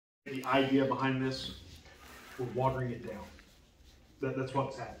The idea behind this, we're watering it down. That's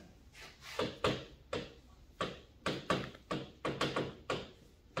what's happening.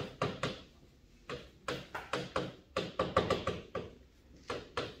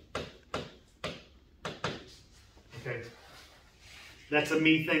 Okay, that's a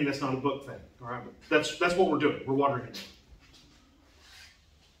me thing. That's not a book thing. All right, that's what we're doing. We're watering it down.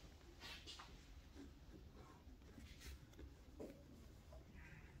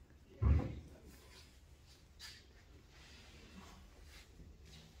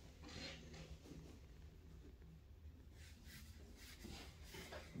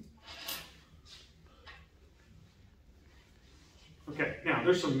 Okay, now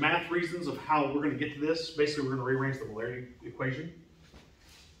there's some math reasons of how we're going to get to this. Basically, we're going to rearrange the molarity equation.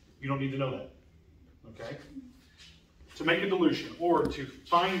 You don't need to know that, okay? To make a dilution or to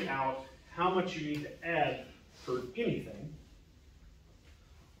find out how much you need to add for anything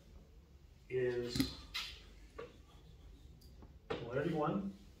is molarity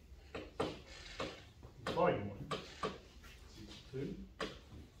 1, volume 1, equals 2,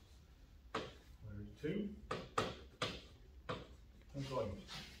 molarity 2, and volume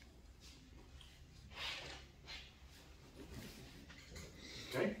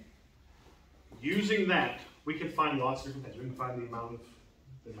 2. Okay? Using that, we can find lots of different things. We can find the amount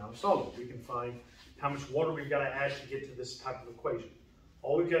of solid. We can find how much water we've got to add to get to this type of equation.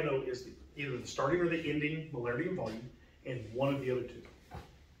 All we've got to know is either the starting or the ending molarity and volume, and one of the other two.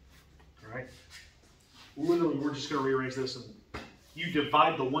 All right? Literally, we're just going to rearrange this, and you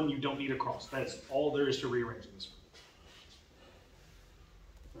divide the one you don't need across. That's all there is to rearranging this.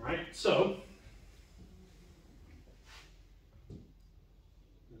 All right, so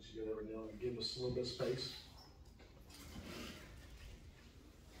let's go over now and give us a little bit of space.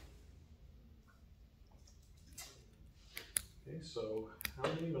 Okay, so how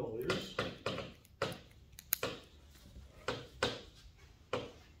many milliliters?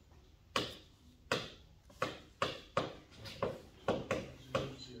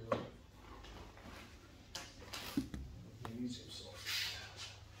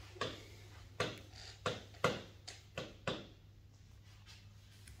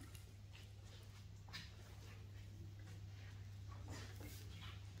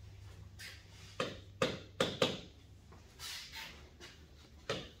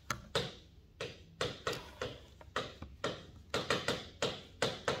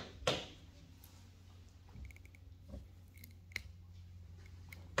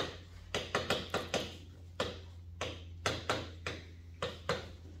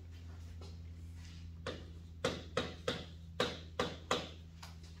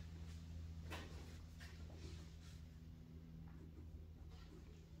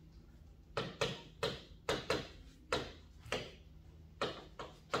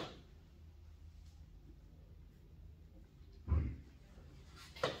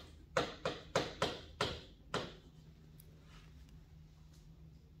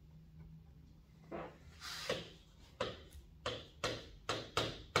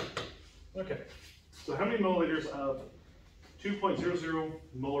 Okay, so how many milliliters of 2.00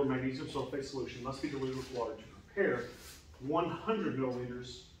 molar magnesium sulfate solution must be diluted with water to prepare 100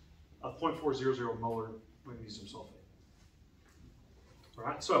 milliliters of 0.400 molar magnesium sulfate? All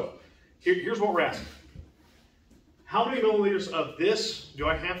right, so here's what we're asking. How many milliliters of this do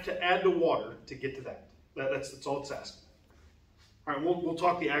I have to add to water to get to that? That's all it's asking. All right, we'll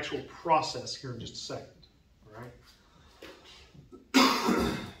talk the actual process here in just a second. All right.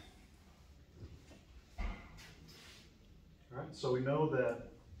 All right, so we know that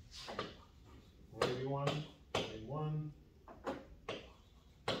molarity 1, molarity 1,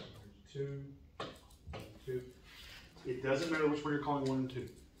 molarity 2, molarity 2. It doesn't matter which one you're calling 1 and 2,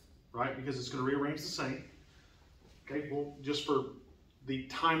 right? Because it's going to rearrange the same. Okay, well, just for the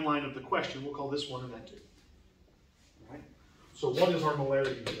timeline of the question, we'll call this 1 and that 2. All right? So what is our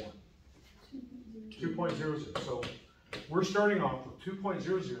molarity 1? 2.00. So we're starting off with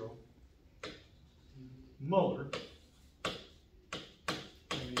 2.00 molar.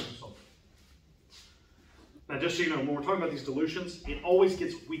 Now, just so you know, when we're talking about these dilutions, it always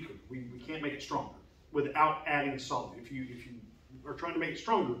gets weaker. We can't make it stronger without adding solid. If you are trying to make it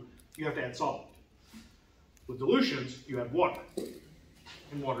stronger, you have to add solid. With dilutions, you add water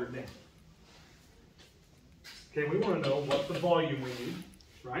and water it down. Okay, we want to know what the volume we need,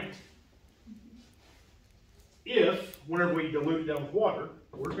 right? If, whenever we dilute it down with water,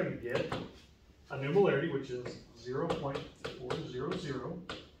 we're going to get a new molarity, which is 0.400.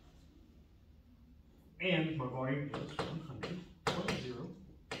 And my volume is 100.0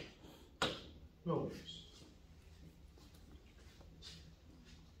 milliliters.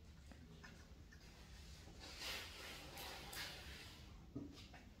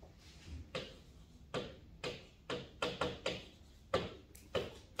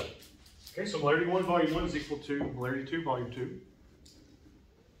 Okay, so molarity 1, volume 1 is equal to molarity 2, volume 2.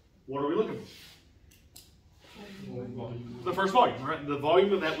 What are we looking for? The first volume, right? The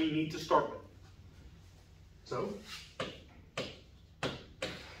volume that we need to start with. So,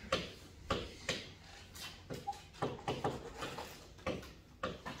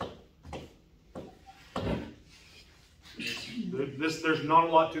 there's not a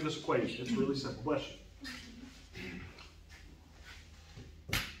lot to this equation. It's really simple. Bless you.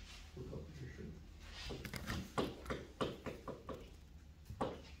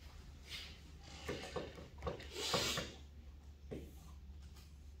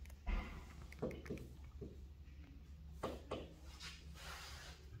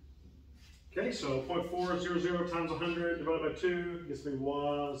 Okay, so 0.400 times 100 divided by 2 gets me,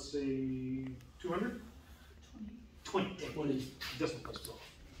 let's see, 200? 20. Decimal places off.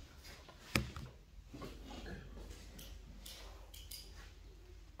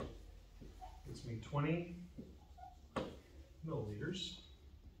 Gives me 20 milliliters.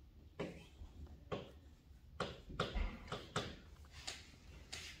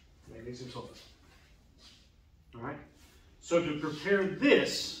 Magnesium sulfate. All right. So to prepare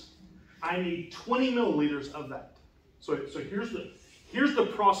this, I need 20 milliliters of that. So here's the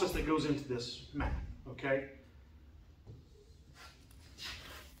process that goes into this math. Okay.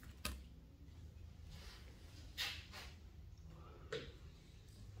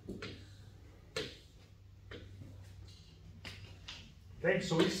 Okay,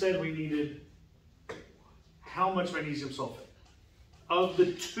 so we said we needed how much magnesium sulfate? Of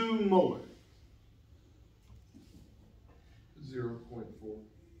the 2 molar. 0.4.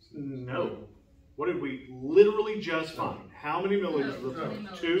 No. What did we literally just find? How many milliliters?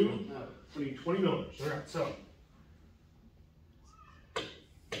 No, 2? We need 20 milliliters. All right, so.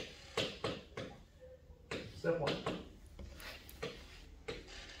 Step 1.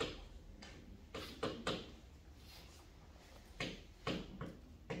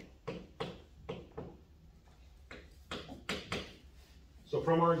 So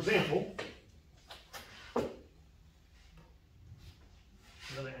from our example, I'm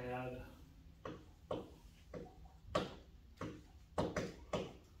going to add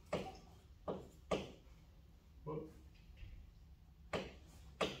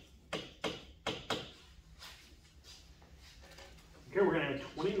we're going to add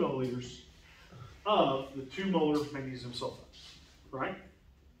 20 milliliters of the 2 molar magnesium sulfate, right?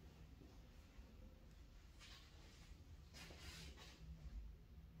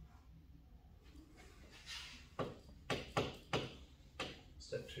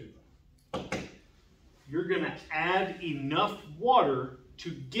 Step 2. You're going to add enough water to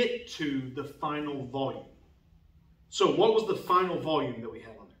get to the final volume. So what was the final volume that we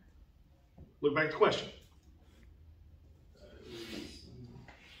had on there? Look back at the question.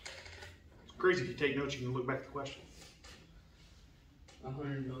 It's crazy if you take notes, you can look back at the question.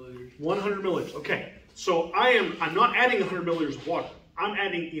 100 milliliters. 100 milliliters. Okay. So I'm not adding 100 milliliters of water. I'm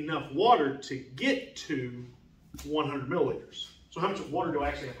adding enough water to get to 100 milliliters. So how much water do I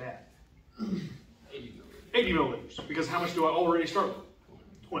actually have to add? 80 milliliters. 80 milliliters. Because how much do I already start with?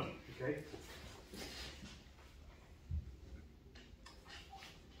 20. Okay.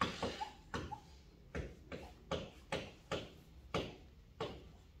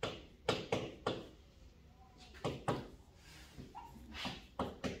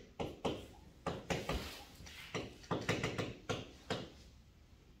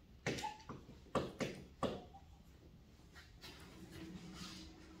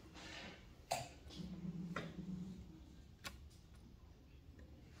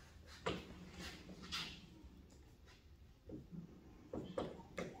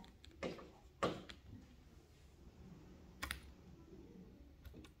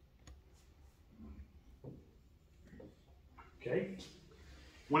 Okay.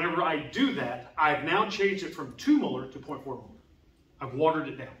 Whenever I do that, I've now changed it from 2 molar to 0.4 molar. I've watered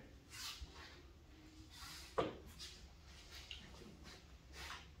it down.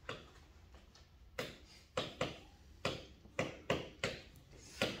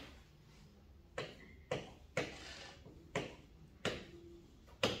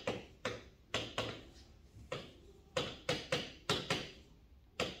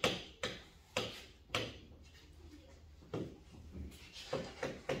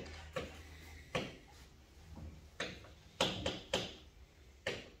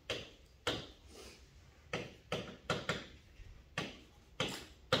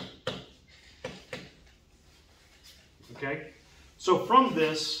 Okay? So from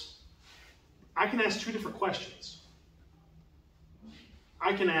this, I can ask 2 different questions.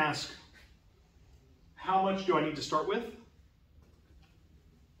 I can ask, how much do I need to start with?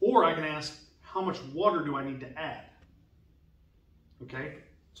 Or I can ask, how much water do I need to add? Okay,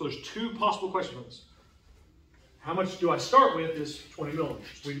 so there's two possible questions on this. How much do I start with is 20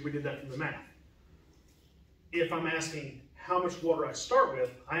 milliliters. We did that from the math. If I'm asking how much water I start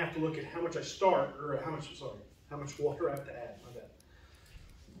with, I have to look at how much I start, or how much water I have to add. My bad.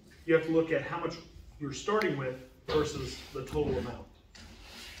 You have to look at how much you're starting with versus the total amount.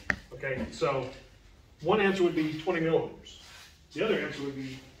 Okay, so one answer would be 20 milliliters. The other answer would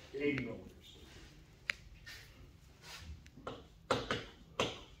be 80 milliliters.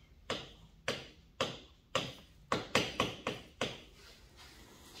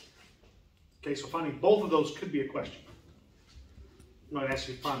 Okay, so finding both of those could be a question. You might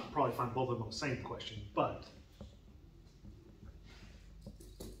actually probably find both of them on the same question, but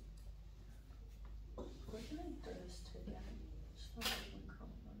Where can I throw this to again? It's not even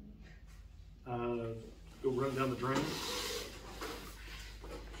crawling on me. go run down the drain.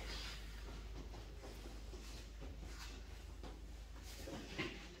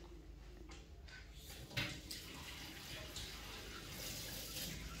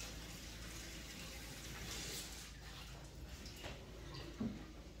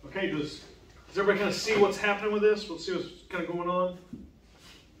 Okay, does everybody kind of see what's happening with this? Let's see what's kind of going on.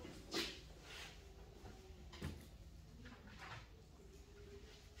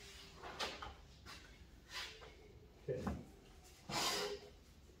 Okay.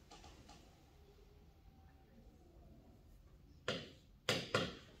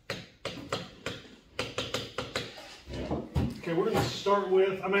 Okay, we're going to start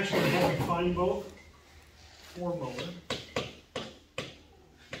with, I'm actually going to have you find both for a moment.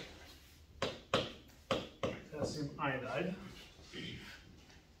 Potassium iodide.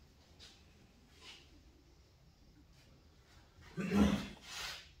 We're going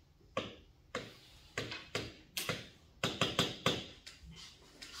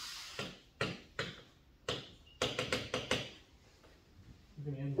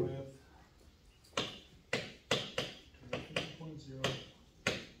to end with 250.0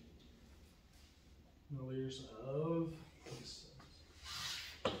 milliliters of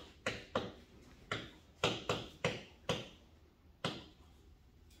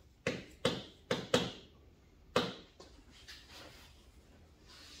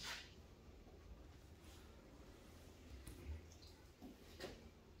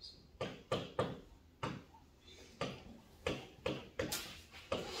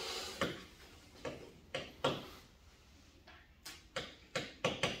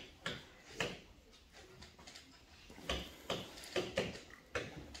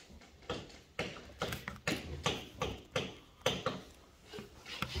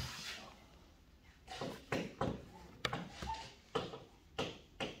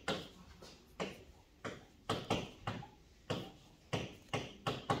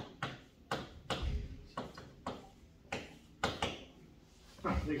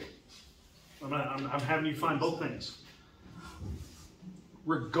there you go. I'm having you find both things.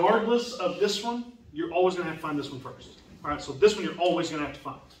 Regardless of this one, you're always going to have to find this one first. All right, so this one you're always going to have to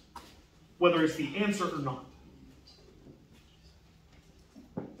find, whether it's the answer or not.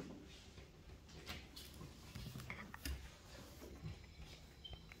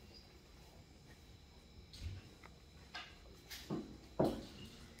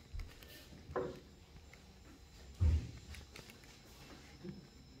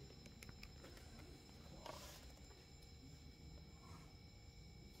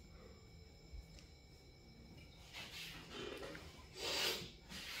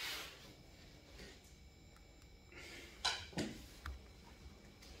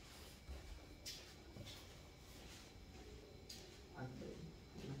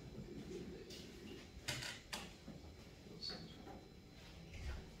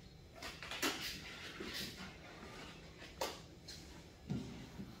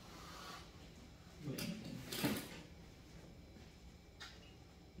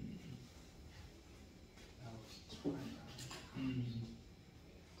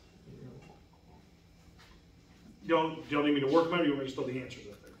 Do y'all need me to work them out, or you want me to throw the answers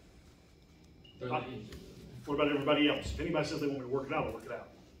up there? What about everybody else? If anybody says they want me to work it out, I'll work it out.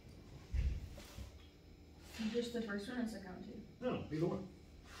 Just the first one or second one too? No, either one.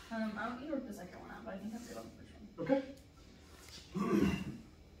 I don't need to work the second one out, but I think that's good on the first one. Okay.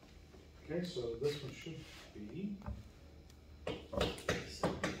 Okay, so this one should be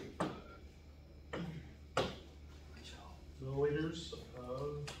milliliters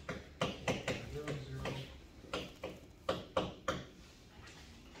of 0.00.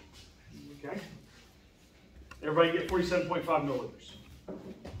 Okay. Everybody get 47.5 milliliters.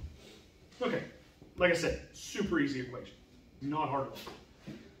 Okay. Like I said, super easy equation. Not hard at all.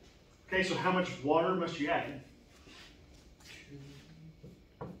 Okay, so how much water must you add?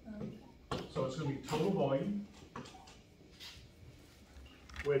 So it's going to be total volume,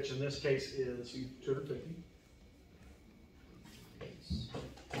 which in this case is 250.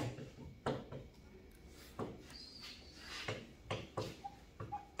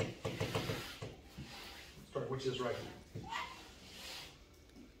 Sorry, which is right here.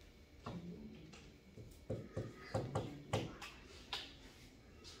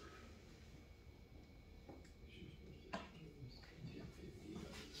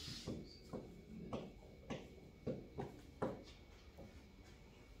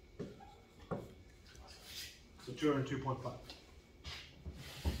 So 202.5.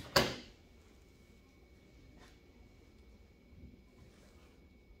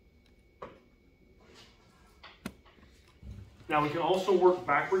 Now we can also work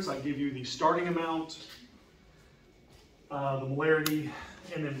backwards. I give you the starting amount, the molarity,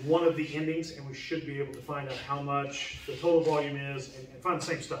 and then one of the endings, and we should be able to find out how much the total volume is and find the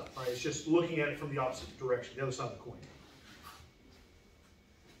same stuff, right? It's just looking at it from the opposite direction, the other side of the coin.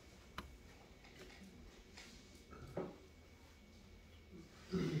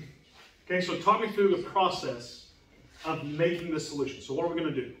 Okay, so talk me through the process of making the solution. So what are we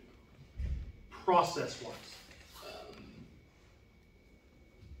going to do? Process-wise.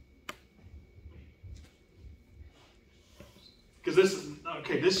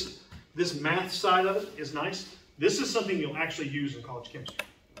 Because this math side of it is nice. This is something you'll actually use in college chemistry.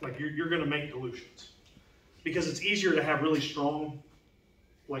 Like you're going to make dilutions. Because it's easier to have really strong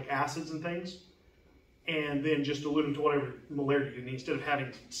like acids and things, and then just dilute them to whatever molarity you need. Instead of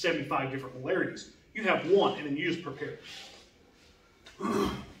having 75 different molarities, you have one, and then you just prepare it.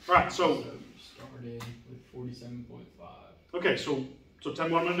 Right, so started with 47.5. Okay, so tell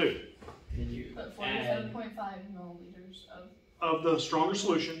me what I'm going to do. Then you Put add 47.5 milliliters Of the stronger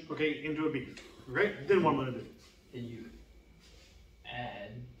solution, okay, into a beaker. Okay, then what I'm going to do. then you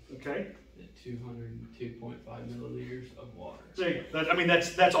add Okay, the 202.5 milliliters of water. there you go. I mean,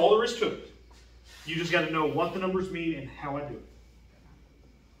 that's all there is to it. You just got to know what the numbers mean and how I do it.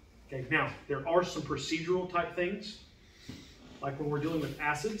 Okay, now there are some procedural type things, like when we're dealing with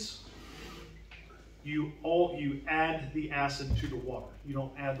acids. You add the acid to the water. You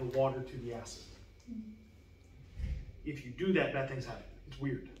don't add the water to the acid. If you do that, bad things happen. It's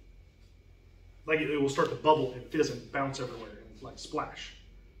weird. Like it will start to bubble and fizz and bounce everywhere and like splash.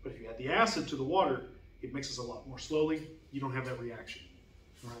 But if you add the acid to the water, it mixes a lot more slowly. You don't have that reaction.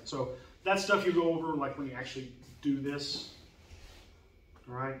 All right, so that's stuff you go over like when you actually do this.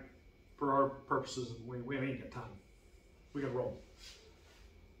 All right, for our purposes, we ain't got time. We gotta roll.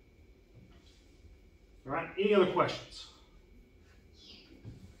 All right, any other questions?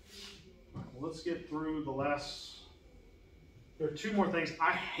 All right, well, let's get through the last. There are two more things.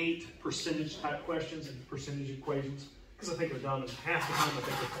 I hate percentage type questions and percentage equations because I think they're dumb, and half the time I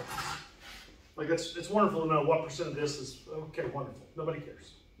think they're pointless. Like it's wonderful to know what percent of this is okay. Wonderful. Nobody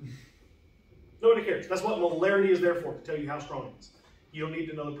cares. Nobody cares. That's what molarity is there for, to tell you how strong it is. You don't need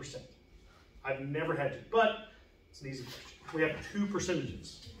to know the percent. I've never had to, but it's an easy question. We have two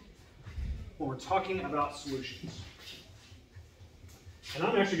percentages when we're talking about solutions. And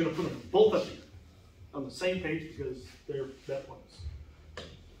I'm actually going to put them both up here on the same page because they're that close.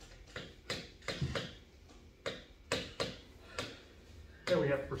 There we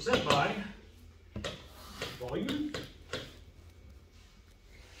have percent by volume.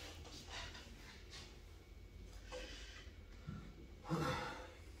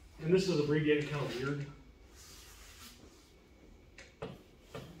 And this is abbreviated kind of weird.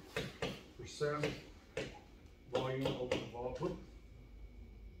 Percent volume over volume.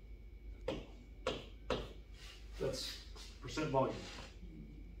 That's percent volume.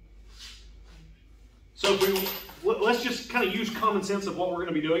 So if let's just kind of use common sense of what we're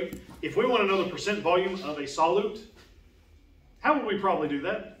going to be doing. If we want to know the percent volume of a solute, how would we probably do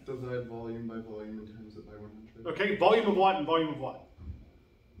that? Divide volume by volume and times it by 100. Okay, volume of what and volume of what?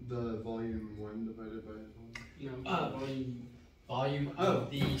 The volume 1 divided by volume. No, volume of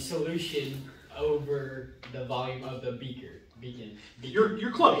the solution over the volume of the beaker.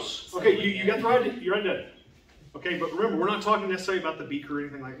 You're close. Okay, you got the right. You're right there. Okay, but remember, we're not talking necessarily about the beaker or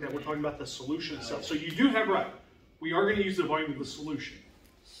anything like that. We're talking about the solution itself. So you do have right. We are going to use the volume of the solution.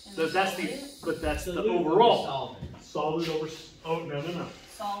 So that's the overall. Solid over. Oh no.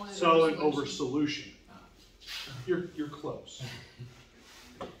 Solid over solution. You're close.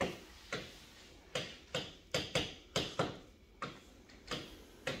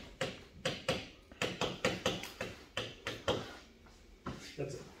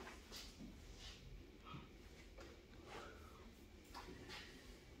 That's it.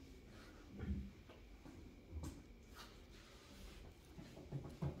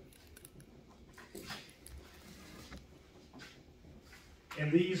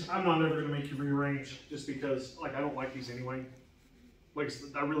 And these, I'm not ever gonna make you rearrange just because, like, I don't like these anyway. Like,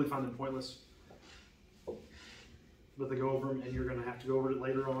 I really find them pointless. But they go over them and you're gonna have to go over it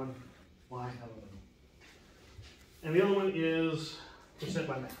later on. Why? I don't know. And the other one is percent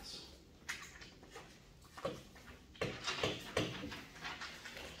by mass.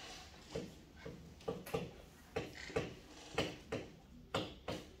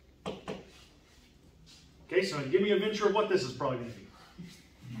 Okay, so give me a venture of what this is probably gonna be.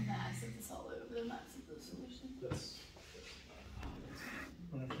 The mass of the solid over the mass of the solution. This.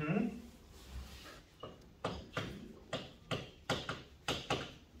 Mm-hmm.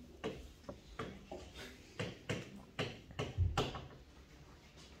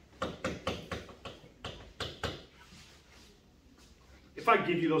 If I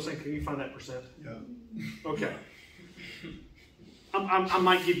give you those things, can you find that percent? Yeah. Okay. I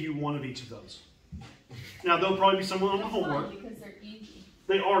might give you one of each of those. Now, there'll probably be someone on the That's homework. fine, because they're easy.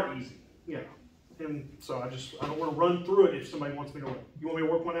 They are easy, yeah. And so I don't want to run through it if somebody wants me to. You want me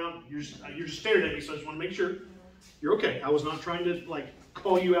to work one out? You're just staring at me, so I just want to make sure you're okay. I was not trying to like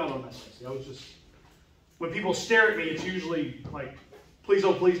call you out on that. See, I was just, when people stare at me, it's usually like, please,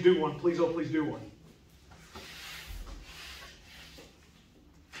 oh, please do one. Please, oh, please do one.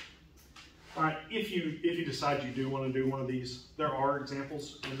 All right, if you decide you do want to do one of these, there are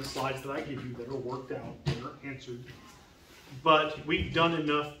examples in the slides that I give you that are worked out, that are answered. But we've done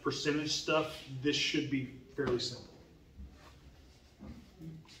enough percentage stuff, this should be fairly simple.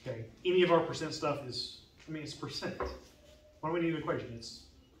 Okay, any of our percent stuff is, I mean, it's percent. Why do we need an equation? It's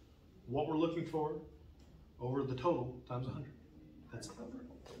what we're looking for over the total times 100. That's it.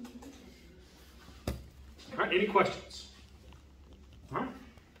 All right, any questions? All right,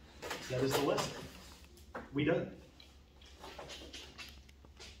 that is the lesson. We done.